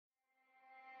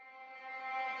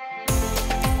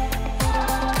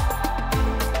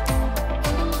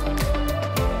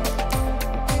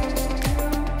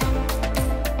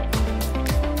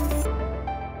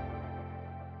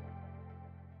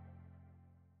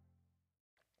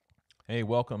Hey,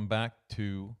 welcome back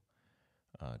to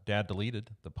Dad Deleted,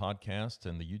 the podcast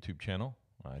and the YouTube channel.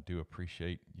 I do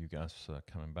appreciate you guys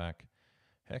coming back.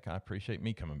 Heck, I appreciate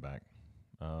me coming back.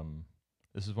 Um,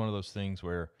 this is one of those things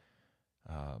where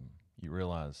you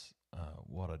realize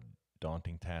what a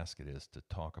daunting task it is to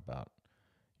talk about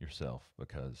yourself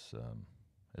because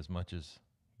as much as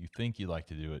you think you like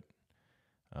to do it,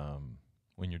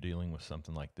 when you're dealing with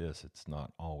something like this, it's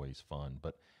not always fun.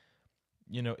 But,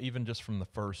 even just from the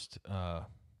first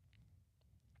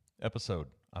episode,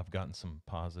 I've gotten some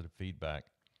positive feedback,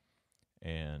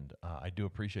 and I do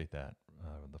appreciate that.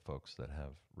 The folks that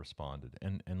have responded,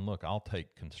 and look, I'll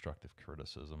take constructive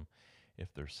criticism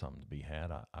if there's something to be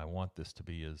had. I want this to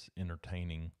be as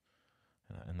entertaining,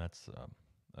 and that's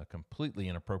a completely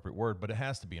inappropriate word, but it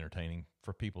has to be entertaining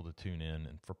for people to tune in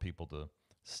and for people to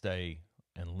stay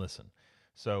and listen.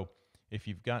 So, if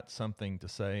you've got something to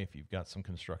say, if you've got some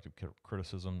constructive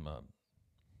criticism,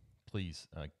 please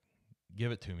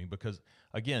give it to me because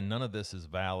again, none of this is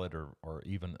valid or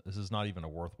even this is not even a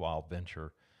worthwhile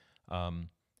venture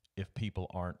if people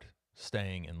aren't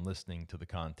staying and listening to the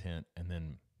content and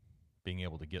then being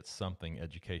able to get something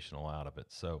educational out of it.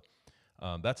 So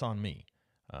that's on me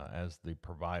as the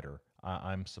provider.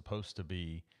 I'm supposed to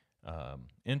be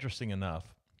interesting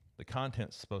enough. The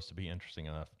content's supposed to be interesting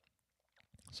enough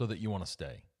so that you want to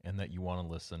stay and that you want to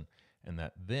listen and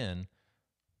that then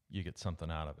you get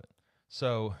something out of it.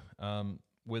 So,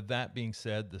 with that being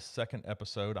said, the second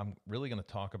episode, I'm really going to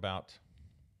talk about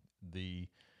the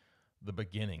the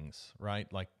beginnings, right?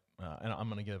 Like, and I'm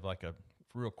going to give like a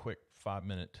real quick 5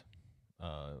 minute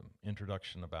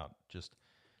introduction about just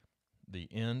the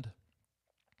end,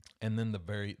 and then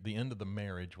the end of the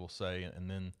marriage, we'll say,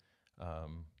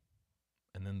 um,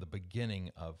 and then the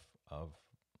beginning of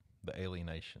the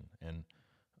alienation, and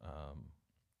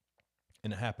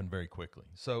it happened very quickly.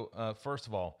 So, first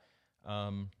of all,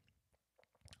 um,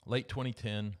 late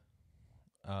 2010,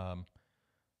 um,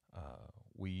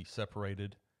 we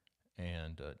separated,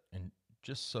 and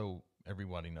just so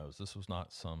everybody knows, this was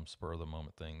not some spur of the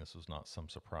moment thing. This was not some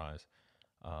surprise.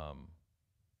 Um,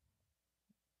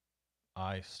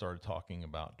 I started talking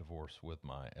about divorce with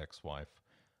my ex-wife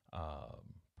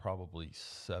probably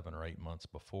 7 or 8 months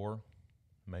before,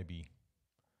 maybe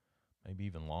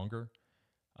even longer.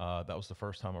 That was the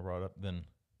first time I brought it up. Then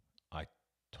I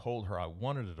told her I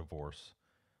wanted a divorce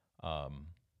um,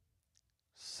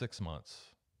 6 months,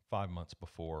 5 months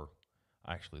before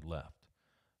I actually left.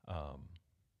 Um,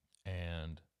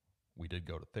 and we did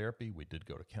go to therapy, we did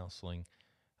go to counseling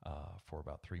for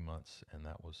about 3 months, and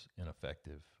that was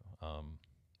ineffective.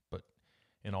 But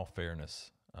in all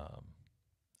fairness,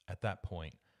 at that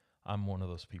point, I'm one of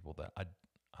those people that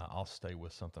I'll stay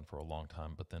with something for a long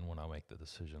time, but then when I make the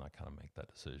decision, I kind of make that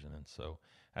decision. And so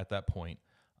at that point,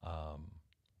 um,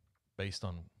 based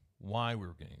on why we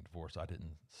were getting divorced, I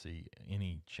didn't see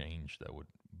any change that would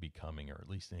be coming, or at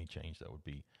least any change that would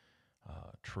be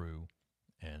true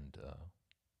and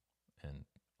and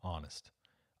honest.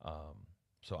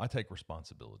 So I take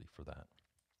responsibility for that.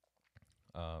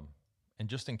 And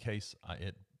just in case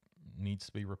it needs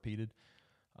to be repeated,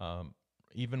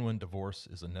 even when divorce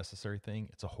is a necessary thing,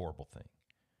 it's a horrible thing.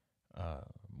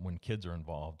 When kids are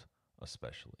involved,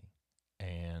 especially.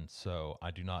 And so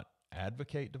I do not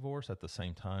advocate divorce. At the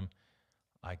same time,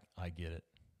 I get it.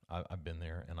 I've been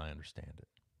there and I understand it.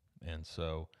 And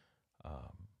so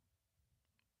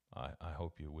I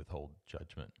hope you withhold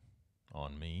judgment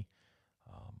on me,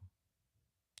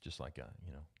 just like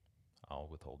I'll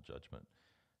withhold judgment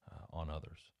on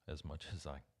others as much as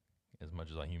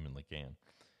I humanly can.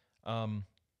 Um,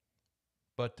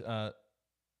 but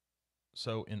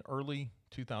so in early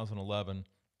 2011,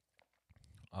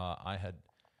 I had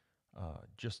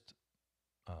just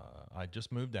I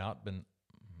just moved out, been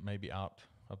maybe out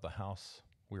of the house.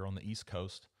 We were on the East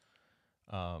Coast,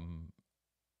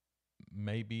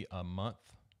 maybe a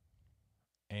month,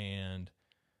 and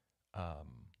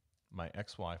my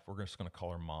ex-wife, we're just going to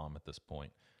call her Mom at this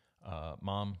point.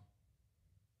 Mom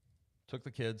took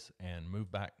the kids and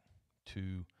moved back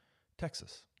to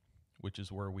Texas, which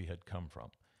is where we had come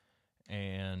from,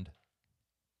 and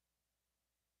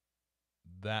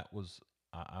that was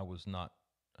I was not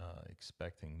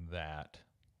expecting that.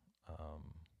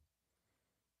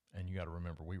 And you got to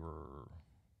remember,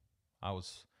 I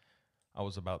was I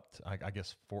was about I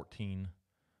guess 14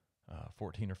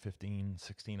 or 15,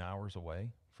 16 hours away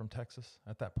from Texas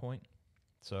at that point.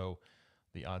 So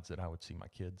the odds that I would see my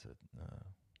kids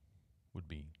would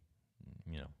be,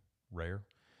 rare.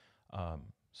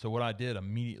 So what I did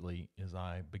immediately is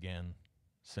I began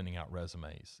sending out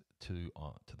resumes to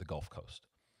the Gulf Coast.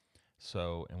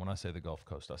 So, and when I say the Gulf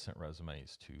Coast, I sent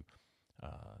resumes to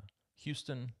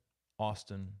Houston,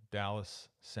 Austin, Dallas,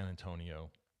 San Antonio,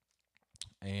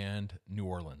 and New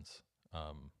Orleans,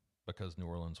 because New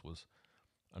Orleans was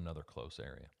another close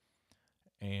area.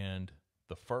 And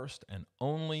the first and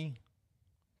only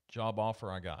job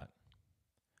offer I got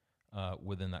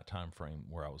within that time frame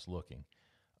where I was looking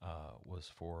was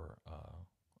for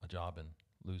a job in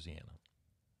Louisiana.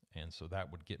 And so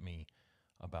that would get me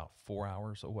about 4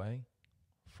 hours away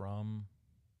from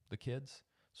the kids.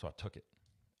 So I took it.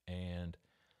 And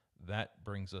that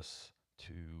brings us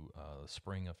to the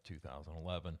spring of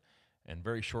 2011. And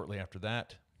very shortly after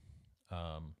that,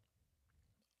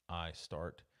 I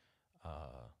start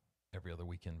every other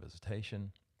weekend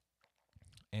visitation.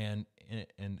 And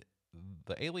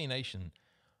the alienation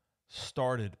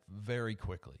started very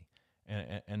quickly.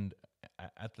 And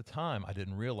at the time, I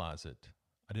didn't realize it.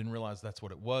 I didn't realize that's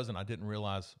what it was, and I didn't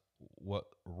realize what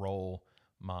role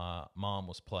my mom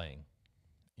was playing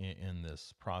in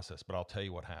this process. But I'll tell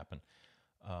you what happened.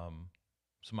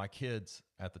 So my kids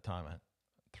at the time, I had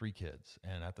 3 kids,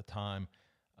 and at the time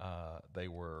they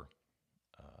were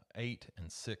 8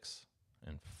 and 6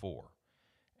 and 4.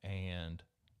 And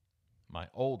my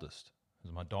oldest,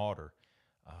 who's my daughter,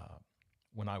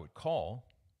 when I would call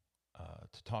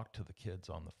to talk to the kids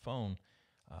on the phone,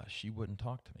 she wouldn't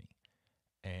talk to me.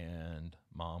 And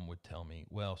mom would tell me,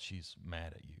 well, she's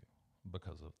mad at you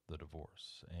because of the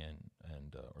divorce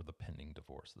and or the pending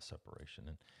divorce, the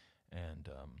separation, and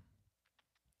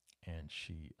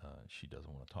she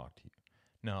doesn't want to talk to you.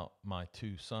 Now, my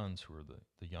 2 sons, who are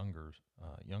the younger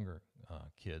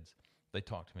kids, they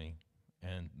talked to me,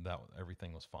 and that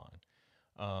everything was fine.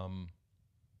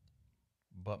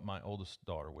 But my oldest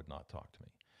daughter would not talk to me.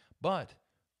 But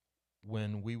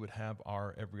when we would have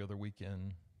our every other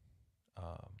weekend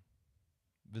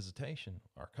visitation,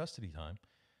 our custody time,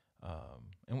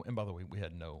 and by the way, we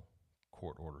had no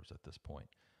court orders at this point.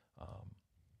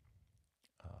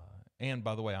 And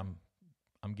by the way,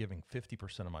 I'm giving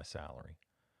 50% of my salary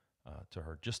to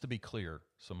her, just to be clear.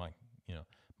 So my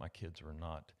kids were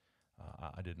not.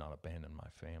 I did not abandon my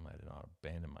family. I did not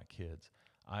abandon my kids.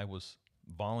 I was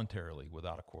voluntarily,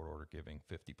 without a court order, giving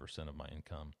 50% of my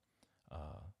income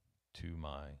to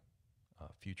my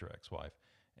future ex-wife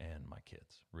and my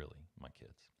kids, really, my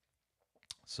kids.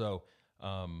 So,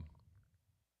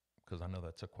 because I know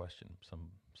that's a question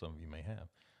some of you may have.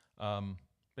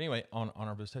 But anyway, on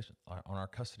our visitation, on our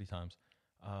custody times,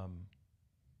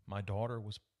 my daughter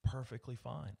was perfectly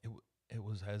fine. It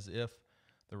was as if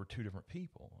there were 2 different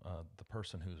people. The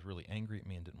person who was really angry at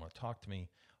me and didn't want to talk to me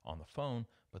on the phone,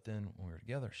 but then when we were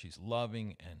together, she's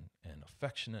loving and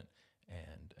affectionate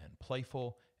and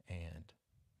playful and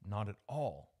not at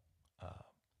all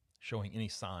showing any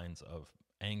signs of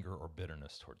anger or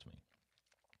bitterness towards me.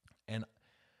 And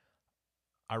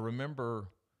I remember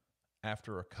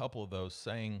after a couple of those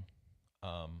saying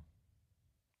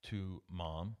to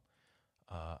mom,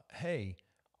 hey,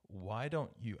 why don't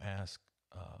you ask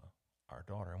our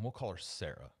daughter, and we'll call her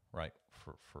Sarah, right,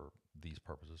 for these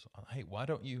purposes. Hey, why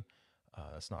don't you?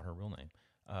 That's not her real name.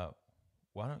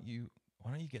 Why don't you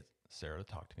get Sarah to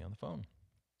talk to me on the phone?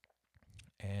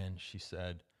 And she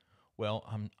said, well,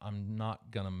 I'm not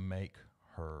gonna make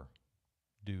her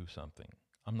do something.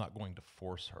 I'm not going to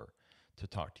force her to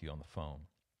talk to you on the phone.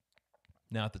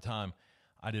 Now, at the time,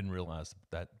 I didn't realize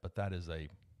that, but that is a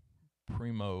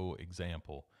primo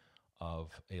example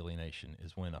of alienation,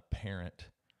 is when a parent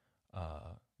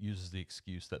uses the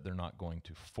excuse that they're not going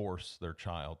to force their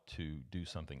child to do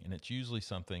something. And it's usually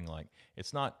something like,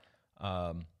 it's not,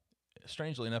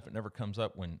 strangely enough, it never comes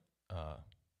up when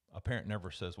a parent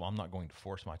never says, well, I'm not going to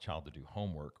force my child to do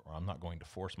homework, or I'm not going to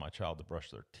force my child to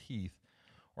brush their teeth,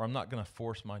 or I'm not going to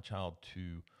force my child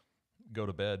to go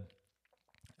to bed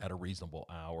at a reasonable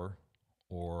hour,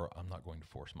 or I'm not going to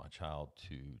force my child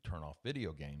to turn off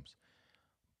video games.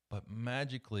 But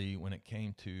magically, when it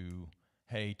came to,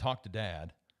 hey, talk to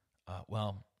dad,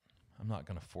 well, I'm not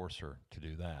going to force her to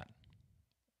do that.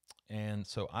 And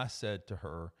so I said to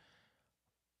her,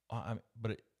 I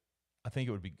think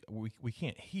it would be, we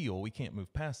can't heal, we can't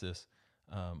move past this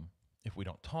if we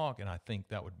don't talk, and I think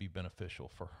that would be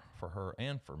beneficial for her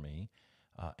and for me.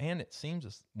 And it seems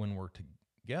as when we're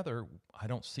together, I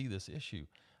don't see this issue.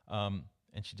 And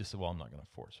she just said, well, I'm not going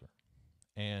to force her.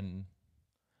 And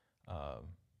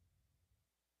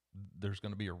there's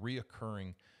going to be a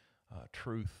reoccurring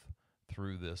truth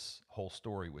through this whole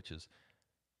story, which is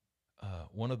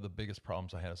one of the biggest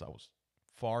problems I had is I was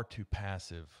far too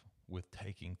passive with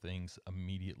taking things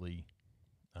immediately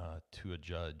to a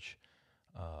judge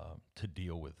to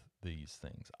deal with these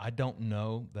things. I don't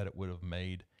know that it would have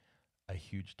made a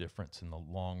huge difference in the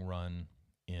long run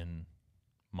in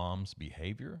mom's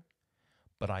behavior,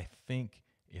 but I think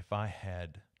if I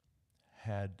had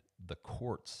the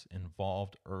courts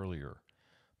involved earlier,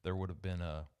 there would have been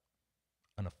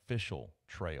an official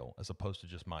trail as opposed to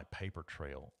just my paper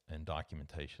trail and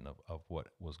documentation of what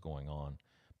was going on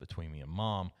between me and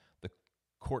mom. The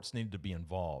courts needed to be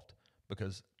involved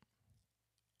because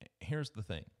here's the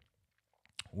thing.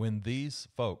 When these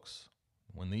folks,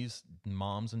 when these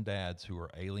moms and dads who are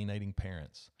alienating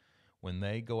parents, when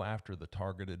they go after the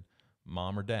targeted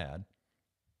mom or dad,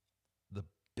 the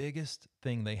biggest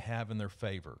thing they have in their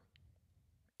favor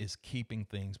is keeping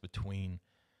things between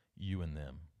you and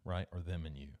them, right? Or them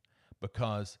and you.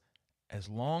 Because as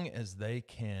long as they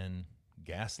can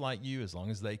gaslight you, as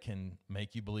long as they can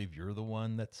make you believe you're the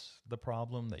one that's the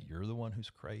problem, that you're the one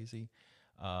who's crazy,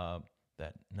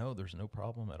 that no, there's no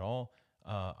problem at all.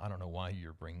 I don't know why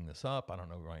you're bringing this up. I don't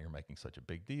know why you're making such a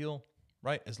big deal,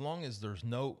 right? As long as there's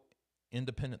no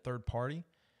independent third party,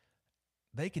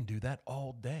 they can do that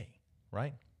all day,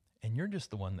 right? And you're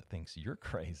just the one that thinks you're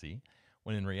crazy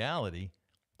when in reality,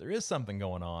 there is something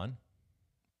going on,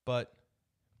 but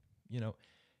you know,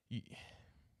 you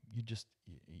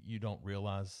don't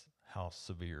realize how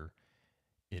severe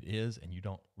it is, and you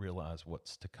don't realize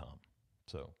what's to come.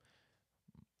 So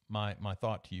my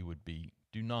thought to you would be,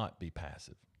 do not be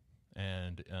passive.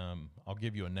 And I'll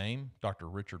give you a name, Dr.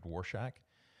 Richard Warshak.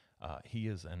 He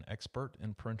is an expert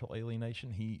in parental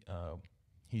alienation.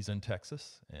 He's in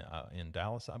Texas, in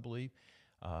Dallas, I believe,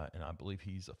 and I believe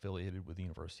he's affiliated with the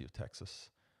University of Texas.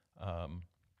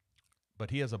 But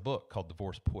he has a book called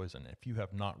Divorce Poison. If you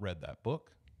have not read that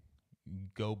book,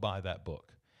 go buy that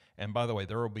book. And by the way,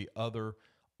 there will be other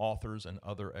authors and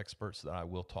other experts that I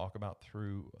will talk about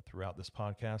throughout this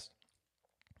podcast.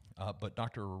 But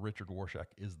Dr. Richard Warshak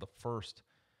is the first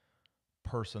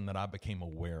person that I became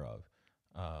aware of.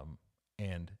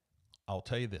 And I'll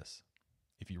tell you this,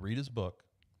 if you read his book,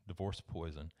 Divorce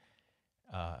Poison,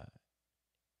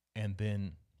 and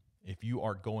then if you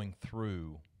are going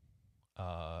through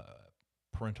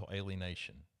parental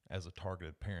alienation as a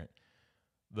targeted parent,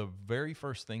 the very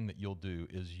first thing that you'll do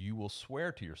is you will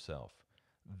swear to yourself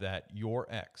that your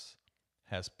ex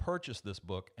has purchased this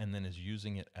book and then is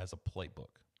using it as a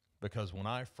playbook. Because when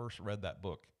I first read that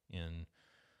book in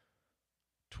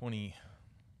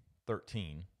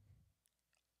 2013,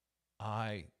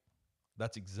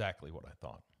 that's exactly what I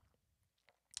thought.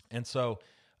 And so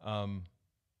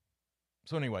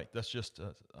anyway, that's just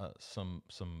some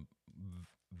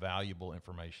valuable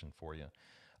information for you.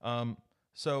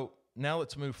 So now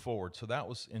let's move forward. So that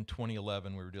was in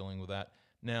 2011. We were dealing with that.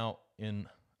 Now in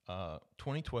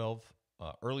 2012,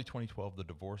 early 2012, the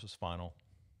divorce is final.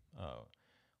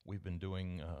 We've been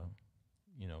doing,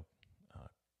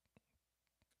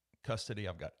 custody.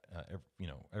 I've got,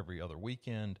 every other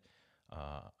weekend.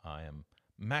 I am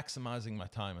maximizing my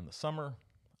time in the summer.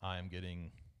 I am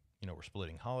getting, we're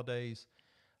splitting holidays.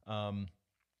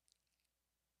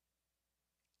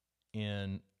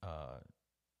 In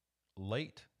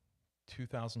late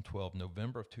 2012,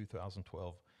 November of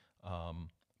 2012,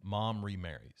 mom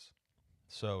remarries.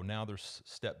 So now there's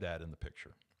stepdad in the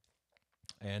picture.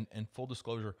 And full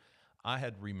disclosure, I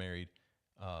had remarried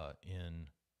in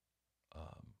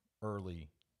early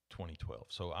 2012.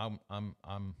 So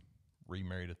I'm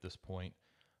remarried at this point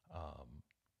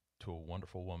to a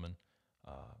wonderful woman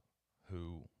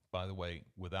who, by the way,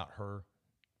 without her,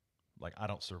 like, I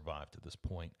don't survive to this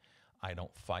point. I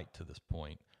don't fight to this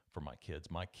point for my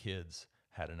kids. My kids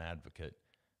had an advocate,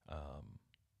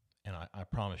 and I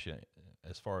promise you,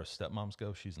 as far as stepmoms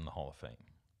go, she's in the Hall of Fame.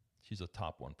 She's a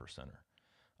top 1%er.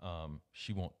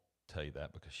 She won't tell you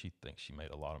that because she thinks she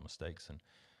made a lot of mistakes, and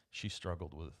she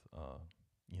struggled with,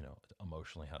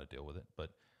 emotionally how to deal with it.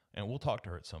 And we'll talk to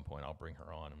her at some point. I'll bring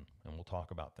her on, and we'll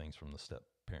talk about things from the step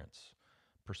parents'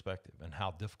 perspective and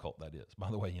how difficult that is.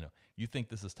 By the way, you think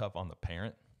this is tough on the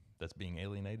parent that's being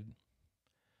alienated?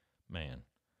 Man,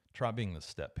 try being the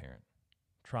step parent.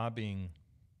 Try being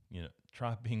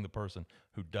the person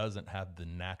who doesn't have the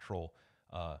natural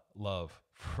love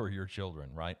for your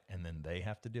children, right? And then they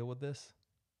have to deal with this.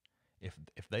 If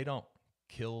they don't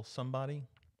kill somebody,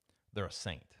 they're a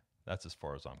saint. That's as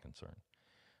far as I'm concerned.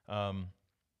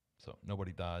 So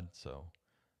nobody died, so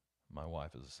my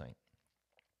wife is a saint.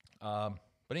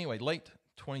 But anyway, late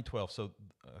 2012, so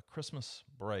Christmas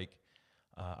break,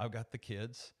 I've got the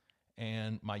kids,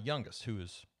 and my youngest, who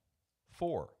is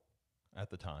 4 at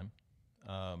the time,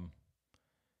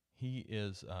 he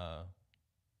is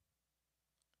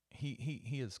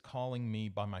calling me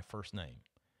by my first name.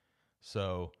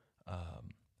 So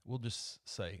we'll just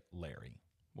say Larry.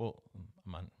 Well,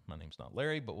 my name's not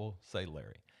Larry, but we'll say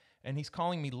Larry. And he's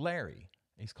calling me Larry.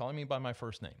 He's calling me by my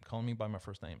first name,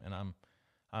 And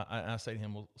I say to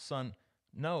him, well, son,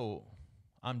 no,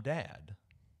 I'm Dad.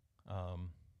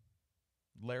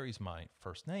 Larry's my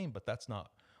first name, but that's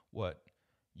not what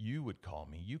you would call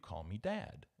me. You call me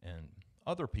Dad. And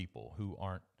other people who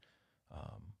aren't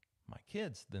my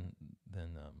kids, then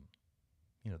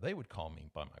they would call me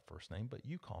by my first name, but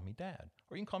you call me Dad,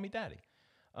 or you can call me Daddy.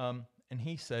 And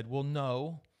he said, well,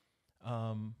 no.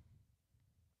 And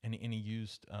he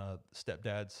used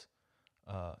stepdad's.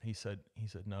 He said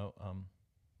no.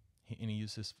 And he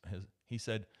used he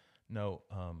said no.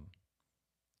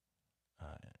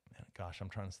 Gosh, I'm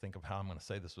trying to think of how I'm going to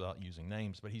say this without using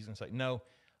names, but he's going to say no.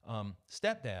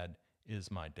 Stepdad is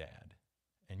my dad,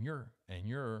 and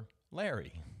you're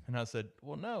Larry. And I said,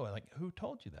 well, no. Like, who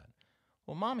told you that?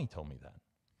 Well, Mommy told me that.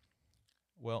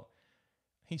 Well,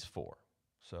 he's 4,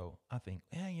 so I think,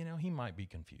 he might be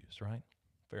confused, right?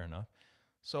 Fair enough.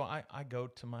 So I go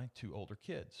to my 2 older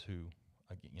kids who,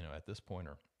 at this point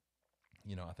are,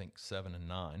 I think 7 and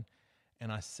 9.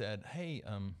 And I said, hey,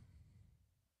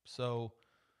 so,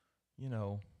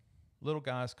 little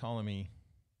guy's calling me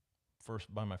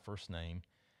first by my first name,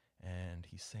 and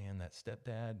he's saying that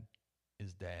stepdad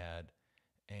is Dad.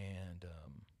 And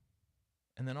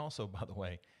then also, by the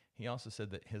way, he also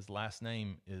said that his last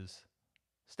name is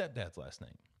stepdad's last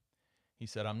name. He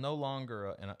said, I'm no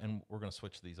longer, and we're going to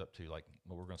switch these up to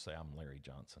we're going to say I'm Larry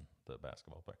Johnson, the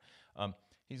basketball player.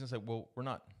 He's going to say, well, we're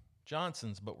not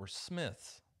Johnsons, but we're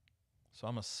Smiths. So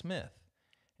I'm a Smith.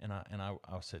 And I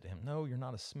said to him, no, you're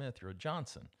not a Smith, you're a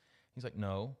Johnson. He's like,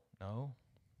 no.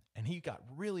 And he got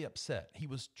really upset. He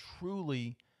was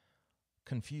truly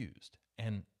confused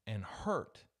and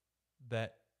hurt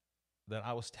that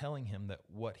I was telling him that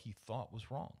what he thought was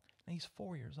wrong. And he's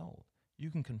 4 years old. You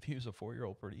can confuse a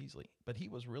 4-year-old pretty easily, but he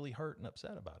was really hurt and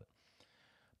upset about it.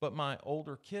 But my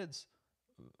older kids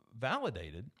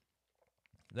validated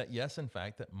that, yes, in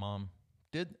fact, that Mom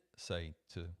did say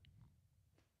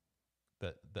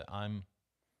that I'm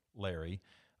Larry,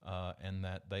 and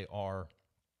that they are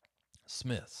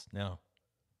Smiths. Now,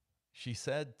 she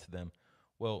said to them,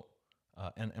 well,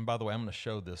 and by the way, I'm going to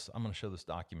show this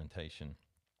documentation.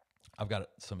 I've got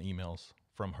some emails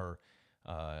from her,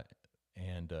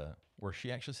 and where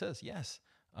she actually says, yes,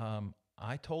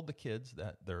 I told the kids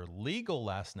that their legal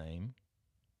last name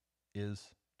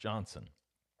is Johnson,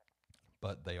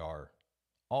 but they are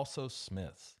also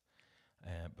Smiths,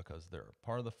 because they're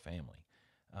part of the family.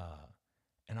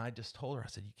 And I just told her, I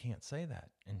said, you can't say that.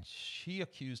 And she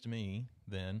accused me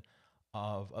then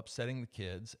of upsetting the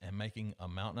kids and making a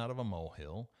mountain out of a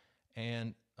molehill.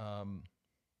 And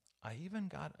I even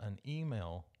got an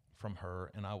email from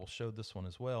her, and I will show this one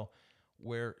as well,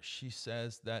 where she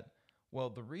says that, well,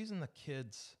 the reason the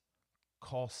kids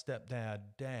call stepdad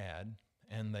Dad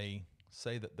and they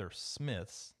say that they're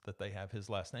Smiths, that they have his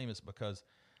last name, is because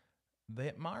they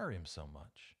admire him so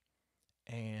much,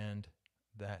 and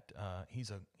that he's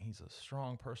a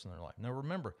strong person in their life. Now,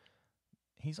 remember,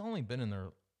 he's only been in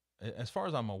their, as far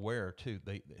as I'm aware, too.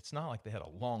 It's not like they had a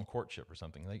long courtship or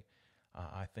something.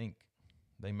 I think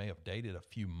they may have dated a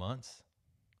few months,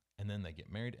 and then they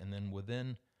get married, and then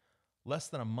within less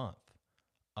than a month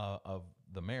of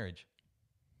the marriage,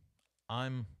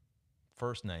 I'm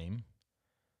first name,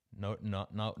 no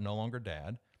longer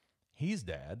Dad. He's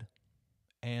Dad,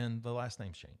 and the last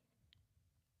name's changed.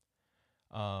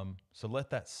 So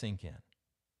let that sink in,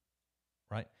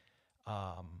 right?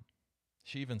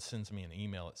 She even sends me an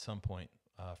email at some point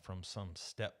from some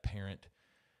step-parent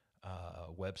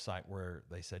website where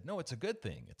they said, no, it's a good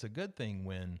thing. It's a good thing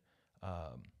when,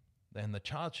 and the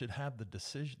child should have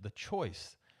the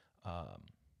choice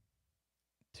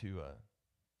to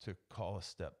call a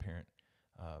step-parent,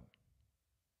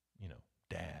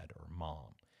 Dad or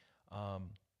Mom.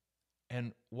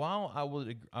 And while I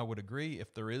would agree,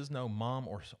 if there is no mom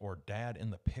or dad in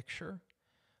the picture,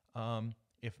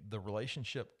 if the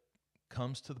relationship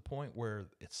comes to the point where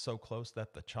it's so close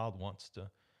that the child wants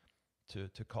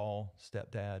to call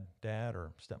stepdad Dad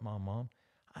or stepmom Mom,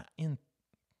 in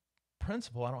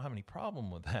principle, I don't have any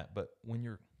problem with that. But when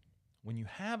you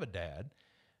have a dad,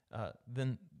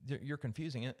 then you're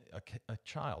confusing a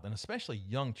child, and especially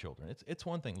young children. It's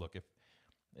one thing. Look,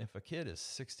 if a kid is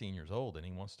 16 years old and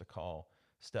he wants to call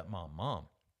stepmom Mom,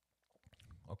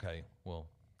 okay, well,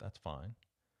 that's fine.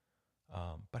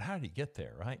 But how did he get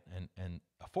there, right? And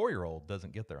a 4-year-old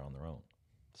doesn't get there on their own.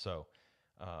 So,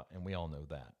 and we all know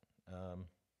that.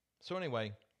 So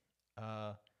anyway,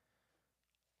 I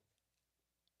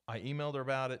emailed her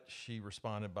about it. She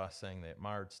responded by saying they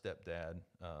admired stepdad.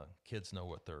 Kids know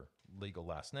what their legal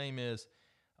last name is.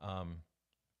 And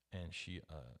she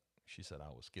said I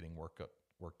was getting worked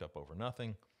worked up over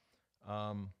nothing.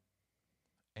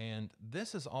 And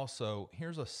this is also,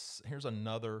 here's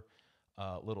another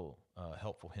little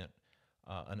helpful hint.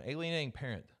 An alienating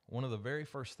parent, one of the very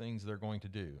first things they're going to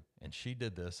do, and she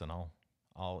did this, and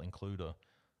I'll include a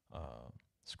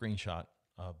screenshot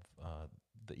of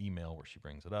the email where she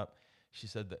brings it up. She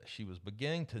said that she was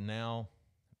beginning to now,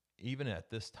 even at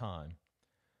this time,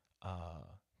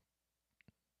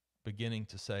 beginning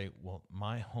to say, well,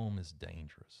 my home is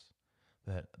dangerous,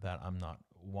 that I'm not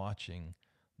watching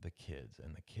the kids,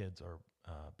 and the kids are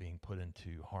being put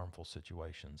into harmful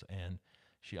situations. And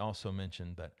she also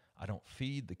mentioned that I don't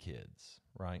feed the kids,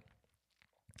 right?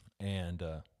 And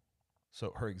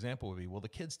so her example would be, well, the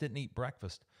kids didn't eat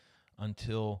breakfast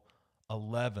until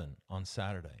 11 on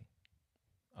Saturday.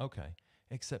 Okay,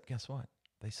 except guess what?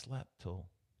 They slept till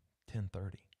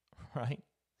 10:30, right?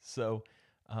 So,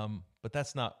 but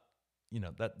that's not,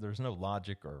 that there's no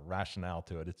logic or rationale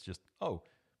to it. It's just, oh,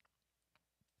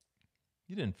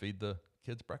 you didn't feed the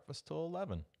kids breakfast till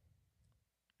 11.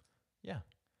 Yeah.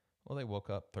 Well, they woke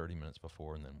up 30 minutes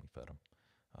before, and then we fed them.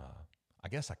 I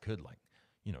guess I could,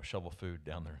 shovel food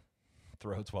down their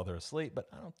throats while they're asleep, but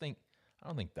I don't think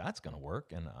that's going to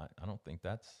work, and I don't think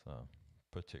that's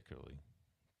particularly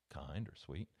kind or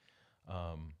sweet.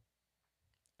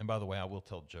 And by the way, I will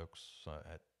tell jokes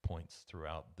at points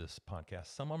throughout this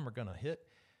podcast. Some of them are going to hit,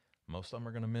 most of them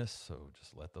are going to miss, so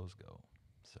just let those go.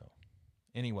 So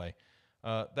anyway,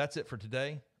 that's it for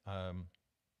today.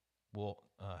 We'll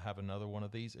have another one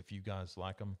of these. If you guys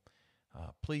like them,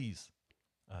 please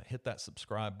hit that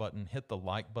subscribe button, hit the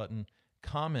like button,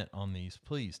 comment on these.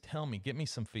 Please tell me, get me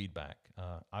some feedback.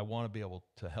 I want to be able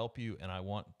to help you, and I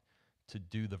want to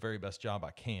do the very best job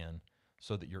I can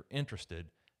so that you're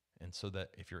interested. And so that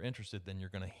if you're interested, then you're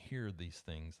going to hear these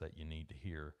things that you need to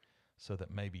hear so that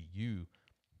maybe you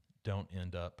don't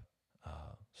end up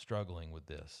struggling with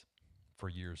this for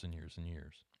years and years and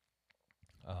years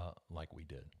like we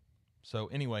did. So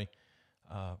anyway,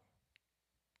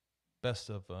 best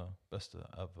of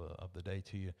the day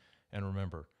to you, and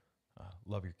remember,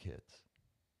 love your kids.